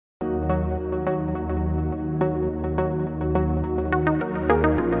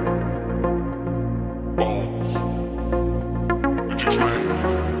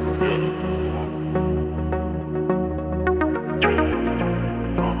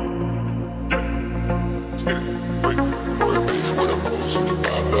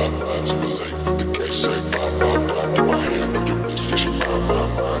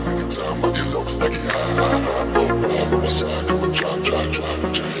side, go and drop, drop, drop.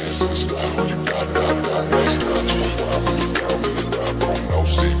 Put your hands in the sky when you got, next time to a rhyme. When it's down, when it's down, from no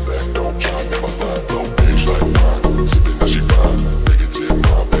seat back, don't try, never lie, no page like mine. Sipping as she fine, negative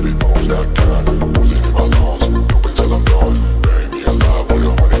mind, baby bones not kind. Pulling in my lungs, dope until I'm done. Bury me alive with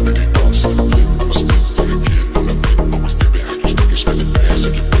 150 guns. I'ma spit like a kid on the pit, but we dipping, how you sticking, spending bands,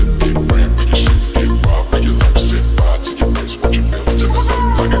 take your pit, get brand, make your shit, get robbed, make your life sit by to your face, what you feel to the light.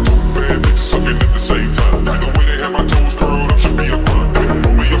 Like a two bad bitches sucking at the same time. Like the way they have my toes curled up should be a crime.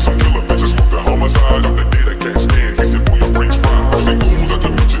 Roll me up some killer bitches, smoke the homicide up the day that can't stand. He said, boy, your brain's fried. I say, ghouls at the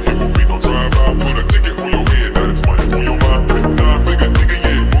mention, it won't be no drive-by. Put a ticket on your head, now it's money on your mind. 9-figure nigga,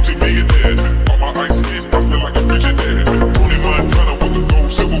 yeah, multi-millionaire. On my ice hit, I feel like a Frigidaire. 20 Montana with the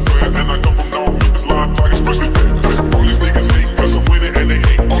gold silverware, and I come from North Memphis, line tigers, freshly bad. All these niggas hate, cause I'm winning and they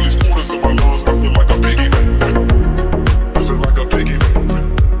hate. All these quarters in my lungs, I feel like a piggy bank. I feel like a piggy bank.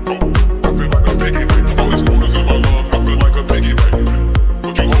 I feel like a piggy bank. All these quarters in my lungs, I feel like a piggy bank.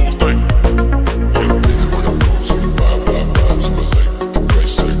 What you hoes think? For the bitch with the moves on the bye, Timberlake. The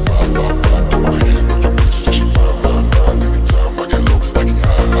bass say bye, do my hand on your bitch, that she mine. Anytime I get low, like it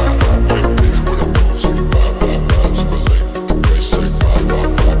high. For the bitch with the moves on the bye, Timberlake. The bass say bye,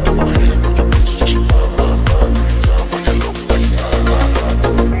 do my hand on your bitch, that she mine. Anytime I get low, like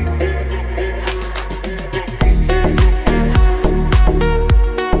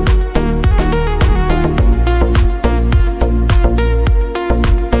it high.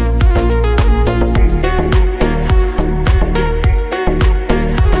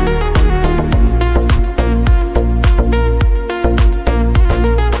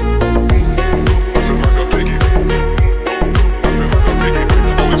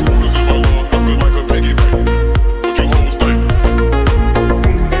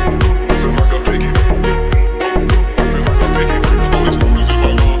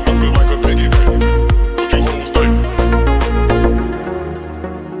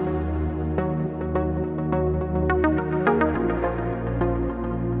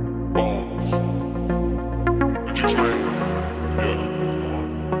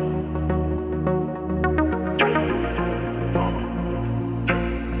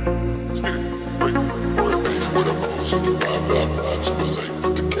 Timberlake,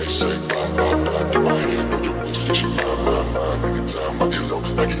 the case say bye, do my hand on your bitch, that she mine. Anytime I get low,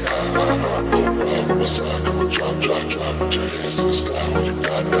 like it high. Go ride with my side, go and drop, put your hands in the sky when you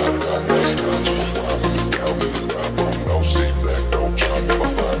got, next time to a rhyme. When it's down, when it's down, from no seat back, don't try, never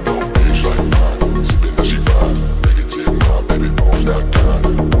lie, no page like mine. Sipping as she fine, negative mind, baby bones not kind.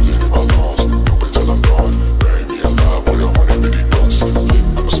 Pulling in my lungs, dope until I'm done. Bury me alive with 150 guns.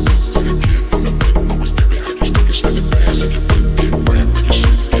 I'ma spit like a kid on the pit, but we dipping, how you sticking, spending bands, take your pit, get brand, make your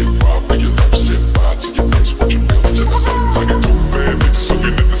shit, get robbed, make your life sit by to your face, what you feel to the light. Like a two bad bitches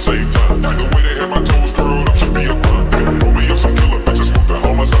sucking at the same time. Like the way they have my toes curled up should be a crime. Roll me up some killer bitches, smoke the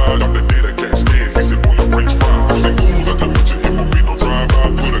homicide up the day that can't stand. He said, boy, your brain's fried. I say, ghouls at the mention, it won't be no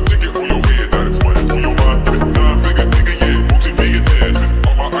drive-by. Put a ticket on your head, now it's money on your mind. 9-figure nigga, yeah, multi-millionaire.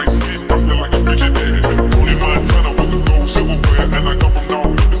 On my ice hit, I feel like a Frigidaire. 20 Montana with the gold silverware, and I come from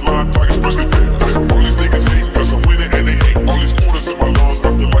North Memphis, line tigers, freshly bad. All these niggas hate, cause I'm winning and they hate. All these quarters in my lungs,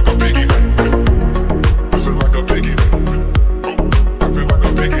 I feel like a piggy bank. I feel like a piggy bank. I feel like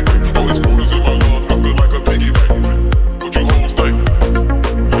a piggy bank. All these quarters in my lungs, I feel like a piggy bank. What you hoes think?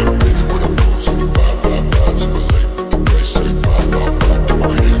 For the bitch with the moves on the bye, Timberlake. The bass say bye, do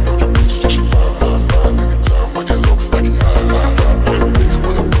my hand on your bitch, that she mine. Anytime I get low, like it high. For the bitch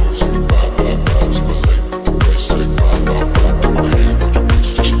with the moves on the bye, Timberlake. The bass say bye, do my hand on your bitch,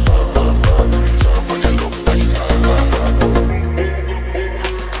 that she mine. Anytime I get low, like it high.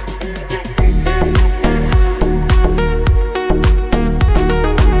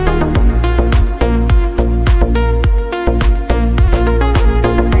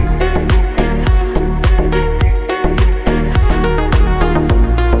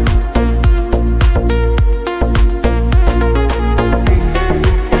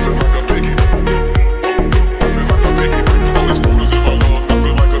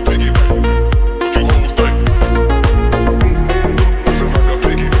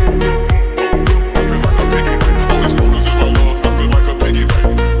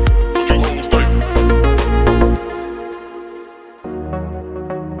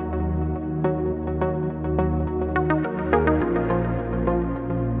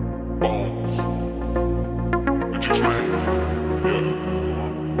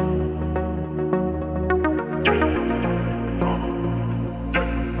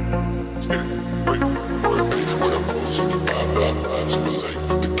 Timberlake,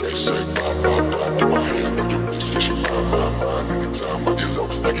 the case say bye, do my hand on your bitch, that she mine. Anytime I get low,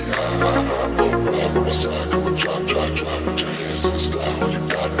 like it high. Go ride with my my side, come and drop, drop, drop. Put your hands in the sky when you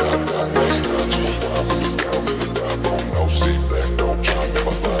got. Next time to a rhyme, when it's down, let it ride. Wrong, no seat back, don't try,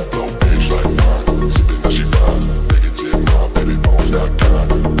 never mind. No page like mine, sipping as she rhyme. Negative mind, baby bones not kind.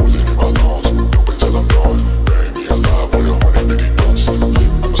 Pulling in my lungs, dope until I'm gone. Bury me alive with 150 bucks.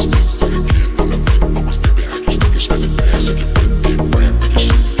 I'ma spit like a kid on the pit. Always dipping, how you stick it, smell it, man. Suck your pit, get brand, make your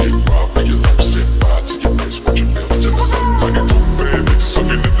shit, get robbed, make your life set fire to your face. What you feel to the left, like a two bad bitches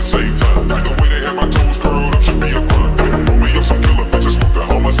sucking at the same time. Like the way they have my toes curled up should be a crime. Roll me up some killer bitches, smoke the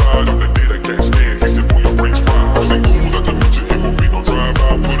homicide on the day that can't stand. He said, boy, your brain's fried. I say, ooh, not to mention, it won't be no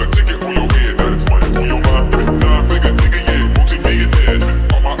drive-by. Put a ticket on your head, now it's money on your mind. Nine-figure nigga, yeah, multi-millionaire.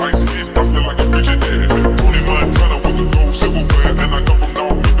 On my ice hit, I feel like a Frigidaire. Tony Montana with the gold silverware, and I come from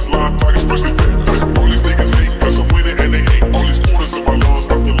North Memphis, line tigers, freshly bad. All these niggas hate, cause I'm winning and they hate. All these quarters in my lungs,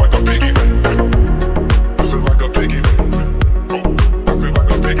 I feel like a piggyback. I feel like a piggyback. I feel like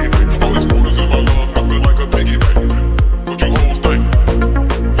a piggyback. All these quarters in my lungs, I feel like a piggyback. What you hoes think?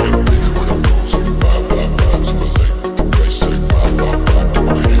 Yeah, things when I'm close on the vibe, Timberlake. The place say vibe, do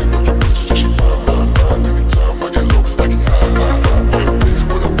my hand on your bitch, just she mine. Anytime I get low, like it high. Yeah, things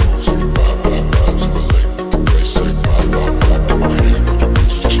when I'm close on the vibe, Timberlake. The place say vibe, do my hand on your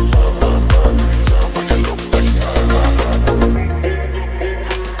bitch, just she mine. Anytime I get low, like it high.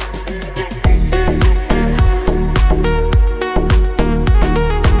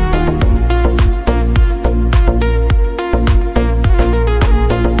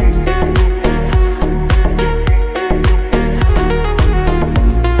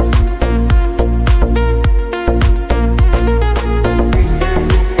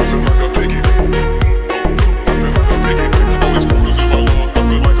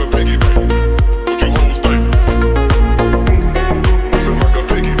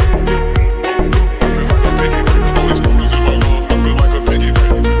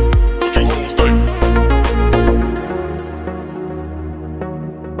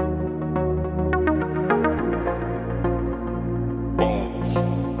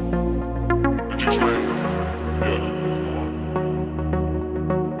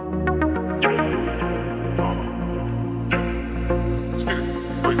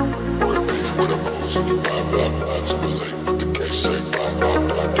 Timberlake, the case say bye.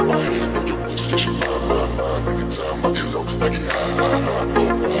 Do my hand on your bitch, just she mine. Anytime I get low, like it high. Go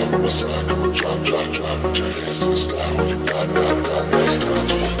ride with my side, come and drop. Put your hands in the sky when you got. Next time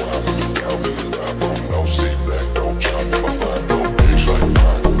to a rhyme, when it's down, let it ride. Wrong, no seat back, don't try, never mind. No page like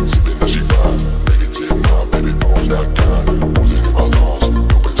mine, sipping as she rhyme. Negative mind, baby bones not kind. Pulling in my lungs,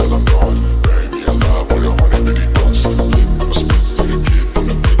 dope until I'm gone. Bury me alive with 150 bucks. I'ma spit like a kid on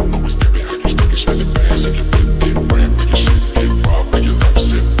the pit. Always dipping, how you stick it, smell it, man. Suck your pit, get brand, make your shit, get robbed, make your life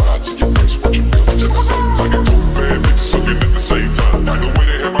set fire to your face. What you feel to the left, like a two bad bitches sucking at the same time. Like the way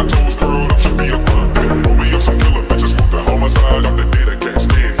they have my toes curled up should be a crime. Roll me up some killer bitches, smoke the homicide on the day that can't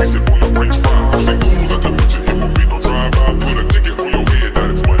stand. He said, boy, your brain's fried. I say, ooh, not to mention, it won't be no drive-by. Put a ticket on your head,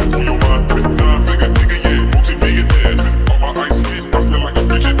 now it's money on your mind. Nine-figure nigga, yeah, multi-millionaire. On my ice hit, I feel like a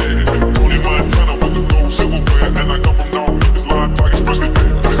Frigidaire. Tony Montana with the gold silverware, and I come from North Memphis, line tigers, freshly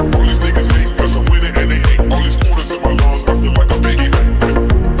bad. All these niggas hate, cause I'm winning and they hate. All these quarters in my lungs, I feel like a piggyback.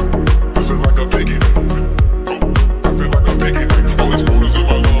 I feel like a piggyback. I feel like a piggyback. All these quarters in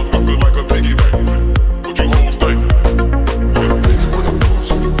my lungs, I feel like a piggyback. What you hoes think? Yeah, things when I'm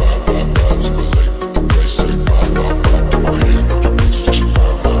close on the vibe, Timberlake. The place say bye. Do my hand on your bitch, just she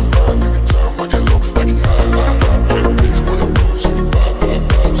mine. Anytime I get low, like it high. Yeah, things when I'm close on the vibe,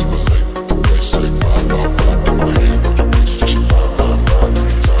 Timberlake. The place say bye. Do my hand on your bitch, just she mine.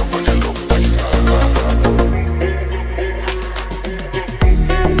 Anytime I get low, like it high.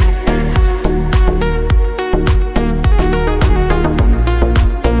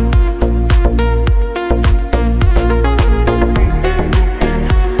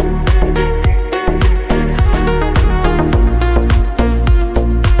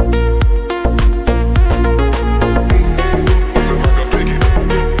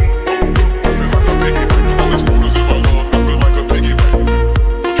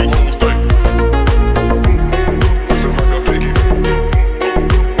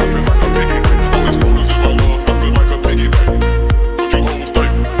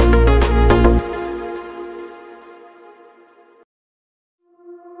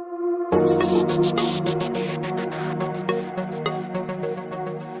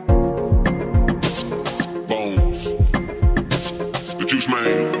 Bones, the juice man,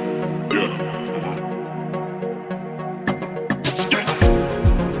 yeah.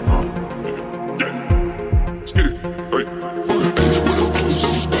 Let's get it, right? For the F with a clothes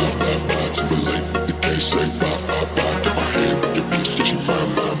on the bye. Timberlake, the case say bye. Do my hand on your bitch, just she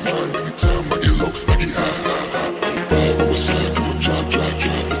mine. Anytime I get low, like it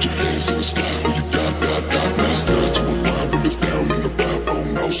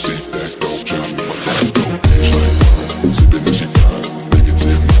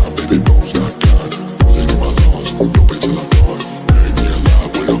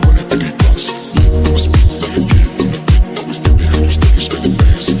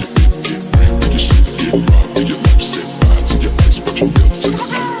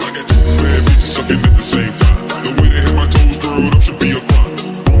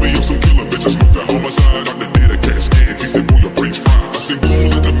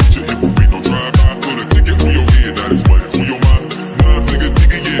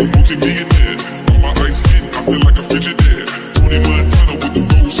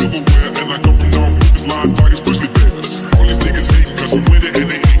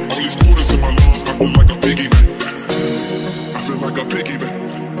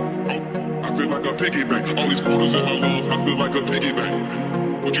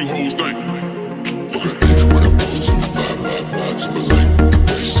Timberlake.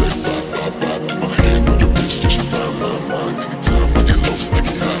 They say bye, bye, bye. Put my hand on your wrist, just mine. Anytime I get low, I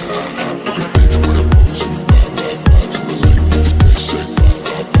get high. Fuck a bitch with a pose. Bye, bye, bye. Timberlake. They say bye,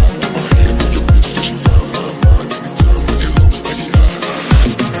 bye, bye. Put my hand on your wrist, just mine. Anytime I get low, I get high.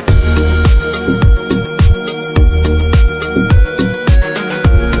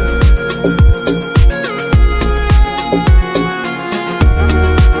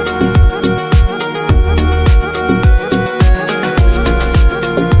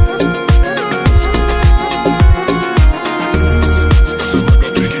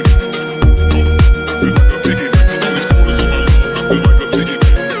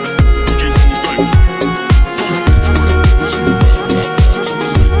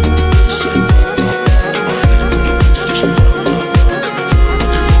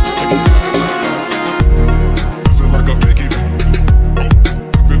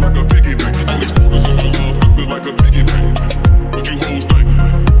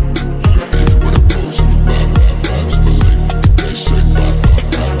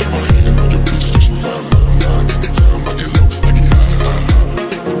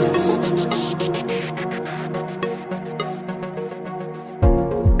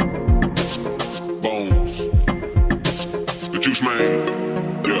 Juice man,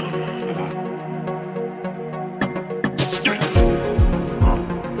 yeah.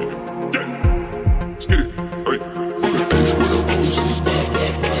 Let's get it, right? Fuck a bitch with a pose and bye,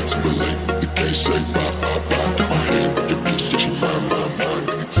 bye, bye. Timberlake, you can't say bye, bye, bye. Put my hand on your wrist, just mine.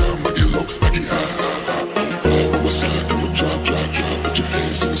 Anytime I get low, I get high. Oh, what's side? Come on, drop. Put your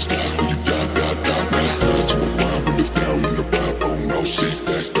hands in the sky when you die. Now it's time to unwind when it's down in the vibe. Oh no, sit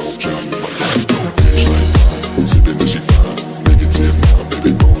back, don't drown in my life. Don't bitch like mine, sipping as she fine. My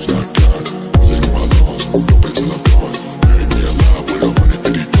baby bones not gone. Pulling my lungs, no wait till I'm gone. Bury me alive with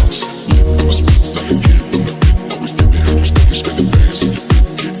 150 bucks. Yeah, I'ma spit like a kid on the pit. Always get behind you, spending bands in your pit.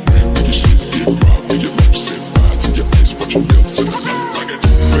 Get brand, when your shit get robbed, when your life set fire to your face. Watch your milk to the left. I got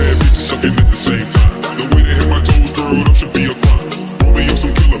two bad bitches sucking at the same time. The way they hit my toes curled up should be a crime. Roll me up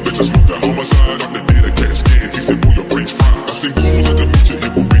some killer bitch, I smoked that homicide. Dr. did a cat scan, he said, boy, your brain's fried. I seen ghouls at the meet you, it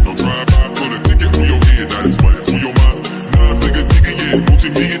won't be no drive-by. Put a ticket on your head, now this money on your mind.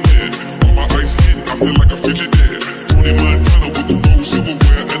 Multi-millionaire, on my ice hit, I feel like a Frigidaire. 20 Montana with the gold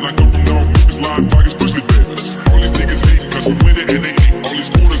silverware, and I come from North Memphis, line tigers, grizzly bears. All these niggas hate, cause I'm winning and they hate. All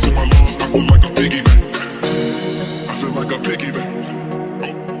these quarters in my lungs, I feel like a piggy bank. I feel like a piggy bank.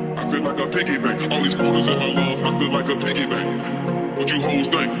 Oh, I feel like a piggy bank. All these quarters in my lungs, I feel like a piggy bank. What you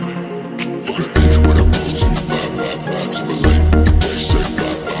hoes think? Fuck a bitch with a pose and bye, Timberlake. They say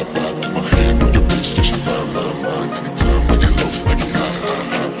bye, put my hand on your wrist, just mine. Anytime I get low, I get high.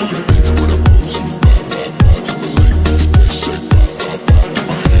 Fuck a bitch with a pose and bye, Timberlake. They say bye, put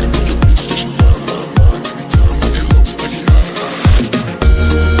my hand on your wrist, just mine. Anytime I get low, I get high.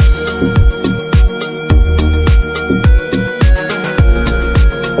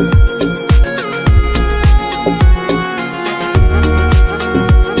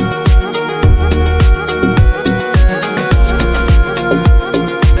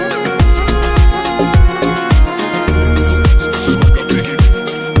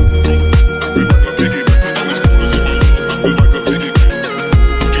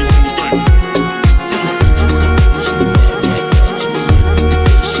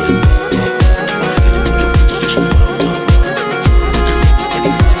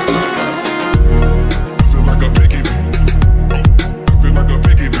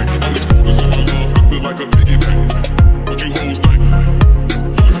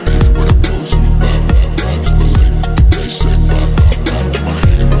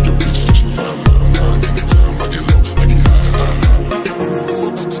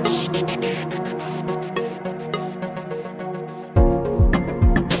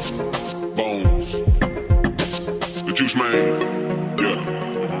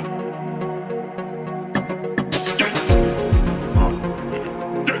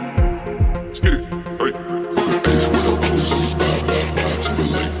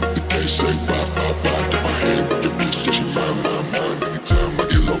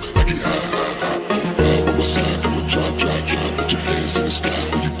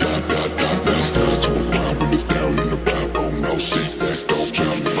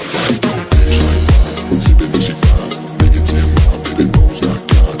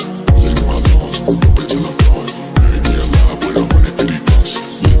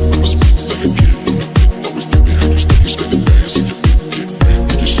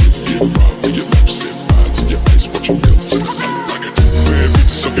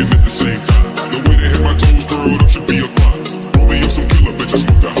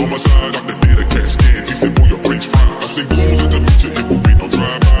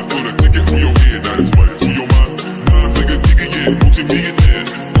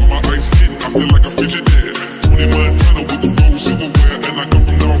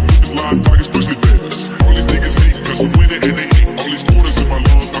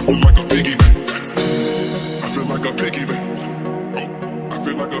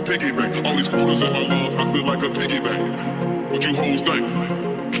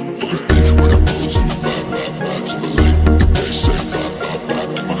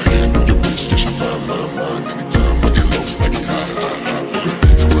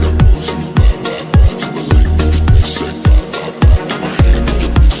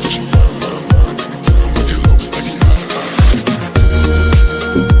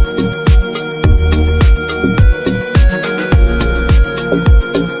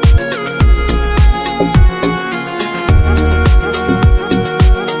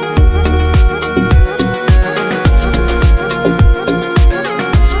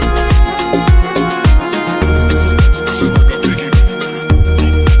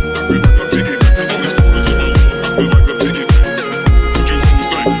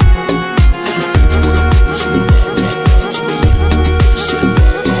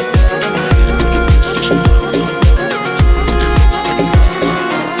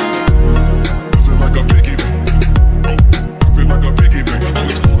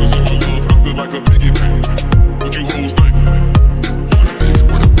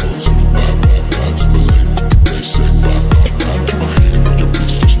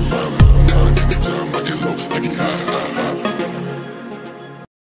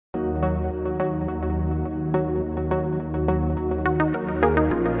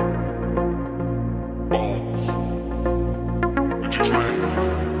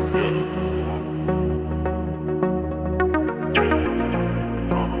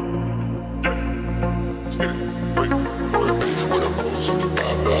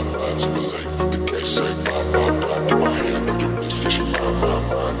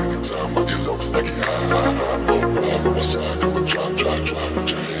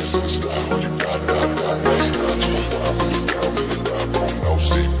 hands in the sky when you got next down to a line when it's down in the line. Wrong, no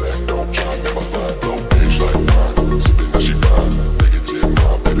seat back, don't try never line. No age like mine, sipping that she fine. Negative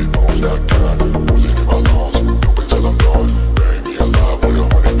mind, baby bones not kind. Pulling in my lungs, dope until I'm done. Bury me alive with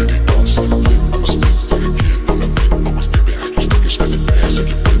 150 bucks. I'ma spit like a kid on the beat. Always giving how you speak, spend it fast, like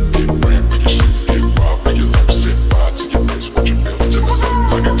you flip, get brand, make your shit, get robbed, make your life set fire to your face. What you feel to the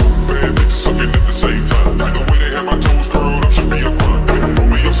left, like a two bad bitches sucking at the same time. Like the way they have my toes curled up should be a crime. Roll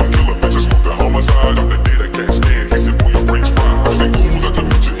me up some killer bitches, smoke the homicide. I'm the data can't stand. He said, boy, your brain's fried. I say, ooh, not to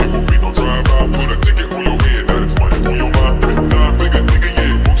mention, it won't be no drive-by. Put a ticket on your head, now it's money on your mind. Nine-figure nigga,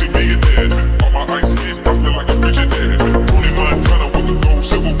 yeah, multi-millionaire. On my ice hit, I feel like a Frigidaire. Tony Montana with the gold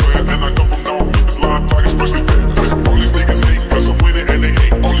silverware. And I come from North Memphis, line tigers, especially bad. All these niggas hate, cause I'm winning and they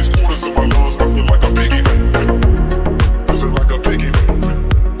hate. All these quarters in my lungs, I feel like a piggy bank. I feel like a piggy bank.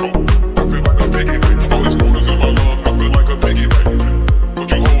 I feel like a piggy bank. All these quarters in my lungs, I feel like a piggy bank.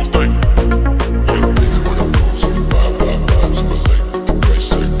 What you hoes think?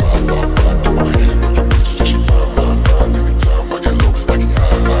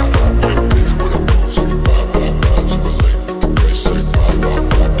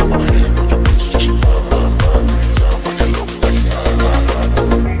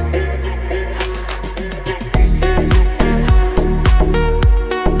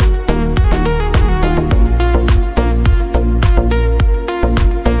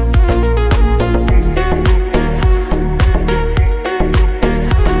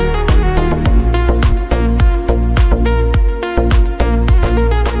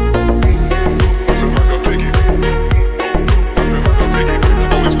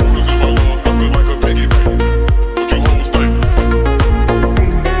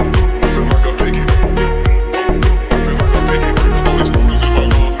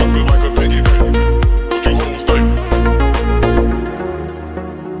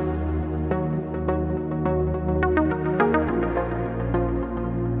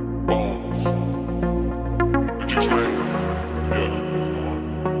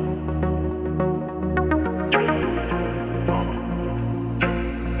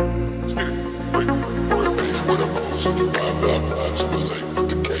 Timberlake,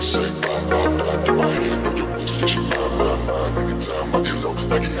 the case say bye. Get my hand on your wrist, just you mind. Anytime I get low,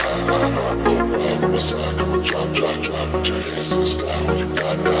 like it high. Over my side, come and drop. Put your hands in the sky when you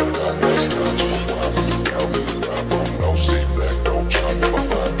got next down to a line when it's down in the line. Wrong, no seat back, don't try never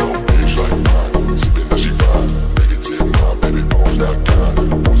mind. No age like mine, sipping that she fine. Negative mind, baby bones not kind.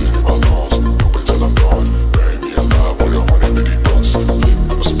 Pulling in my lungs, dope until I'm done. Bury me alive with 150 bucks.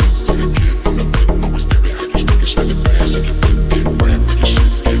 I'ma spit like a kid on the beat. Always giving how you speak, spend it fast, like you flip, get brand, make your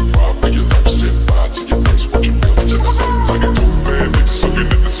shit, get robbed, make your life set fire to your face. What you feel to the left, like a two bad bitches sucking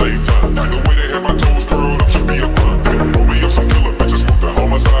at the same time. Like the way they have my toes curled up should be a crime. Roll me up some killer bitches, smoke the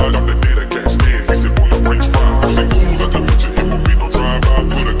homicide. I'm the data can't stand. He said, boy, your brain's fried. I say, ooh, not to mention, it won't be no drive-by.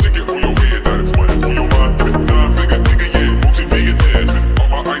 Put a ticket on your head, now it's money on your mind. Nine-figure nigga, yeah, multi-millionaire. On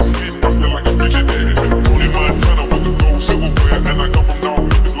my ice hit, I feel like a Frigidaire. Tony Montana with the gold silverware. And I come from North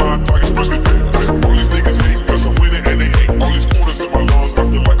Memphis, line tigers, especially bad. All these niggas hate, cause I'm winning and they hate. All these quarters in my lungs, I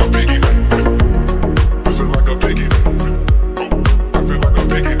feel like a piggy bank. I feel like a piggy bank. I feel like a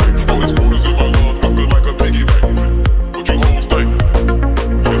piggy bank. All these quarters in my lungs, I feel like a piggy bank. What you hoes think?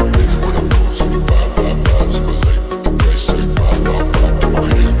 When I'm losing, you bye. Timberlake, the case say bye. Get my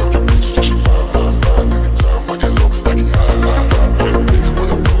hand on your wrist, just you mind. Anytime I get low, like it high.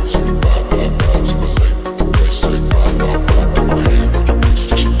 When I'm losing, you bye. Timberlake, the case say bye. Get my hand on your wrist,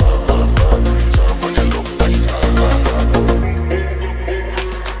 just you mind. Anytime I get low, like it high.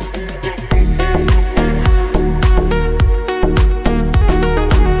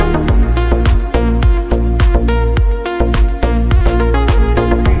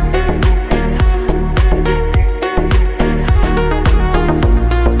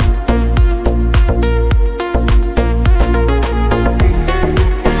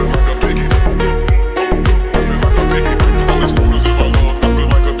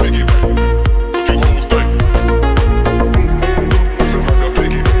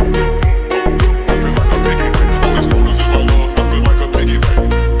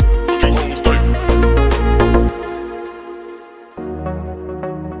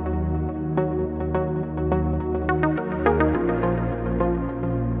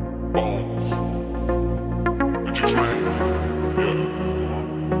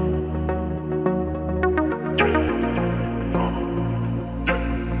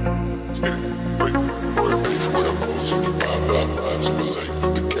 Timberlake,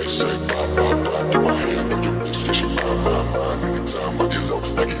 the case say bye. Get my hand on your wrist, just you mind. Anytime I get low,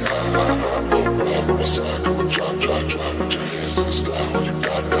 like it high. Over my side, come and drop. Put your hands in the sky when you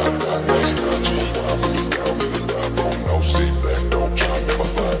got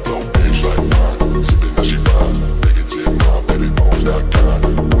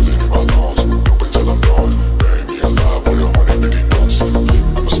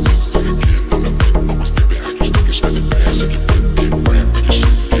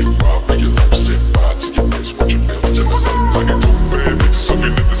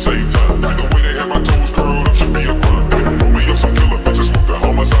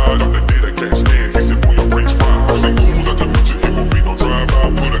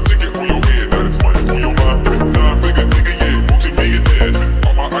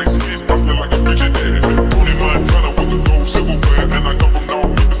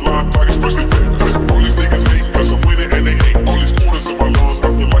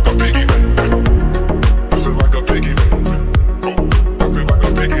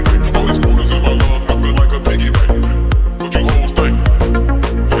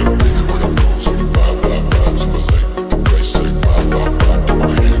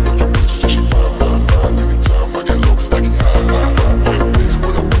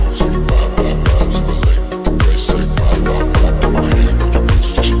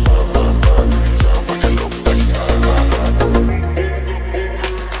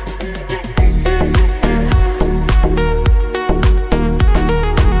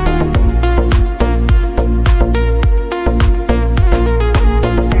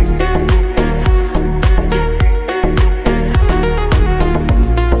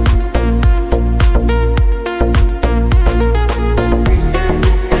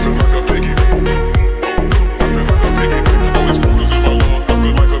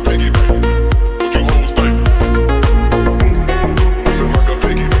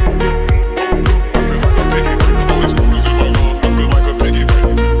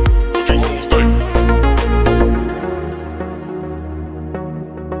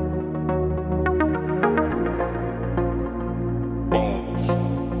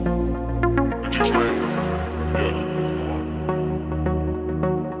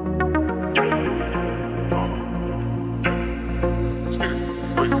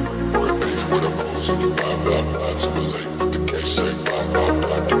singing bye bye bye Timberlake, but the case say bye bye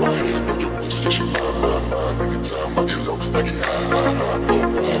bye. Do my head with your waist, that she mine. Anytime I get low, like it high. Oh,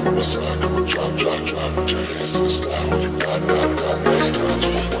 ride from my side, come on, drop. Put your hands in the sky when you die. Next